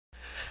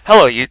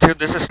Hello YouTube,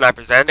 this is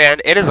Sniper Zen,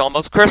 and it is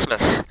almost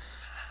Christmas.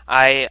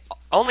 I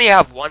only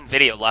have one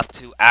video left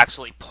to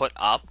actually put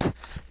up,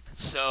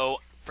 so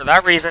for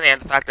that reason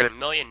and the fact that a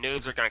million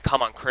noobs are going to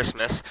come on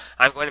Christmas,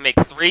 I'm going to make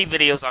 3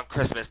 videos on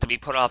Christmas to be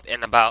put up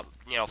in about,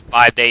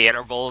 5-day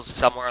intervals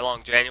somewhere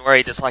along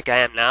January, just like I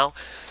am now.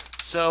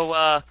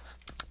 So,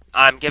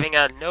 I'm giving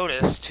a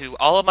notice to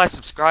all of my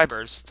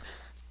subscribers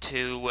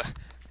to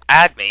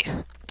add me.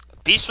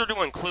 Be sure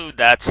to include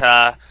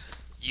that,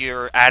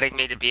 you're adding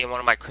me to be in one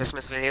of my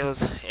Christmas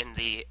videos in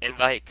the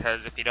invite,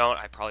 because if you don't,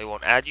 I probably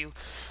won't add you.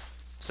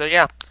 So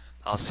yeah,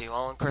 I'll see you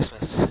all on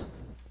Christmas.